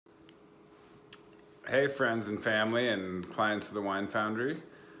Hey friends and family and clients of the Wine Foundry.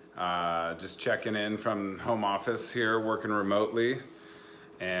 Just checking in from home office here, working remotely.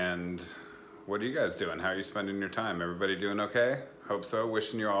 And what are you guys doing? How are you spending your time? Everybody doing okay? Hope so.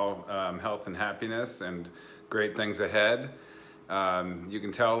 Wishing you all health and happiness and great things ahead. You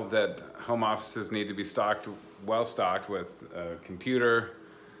can tell that home offices need to be well stocked with a computer,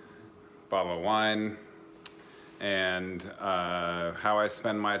 bottle of wine, and how I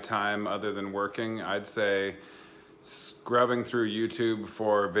spend my time other than working, I'd say scrubbing through YouTube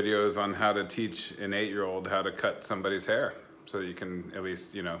for videos on how to teach an 8-year-old how to cut somebody's hair so that you can at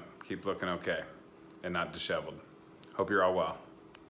least, keep looking okay and not disheveled. Hope you're all well.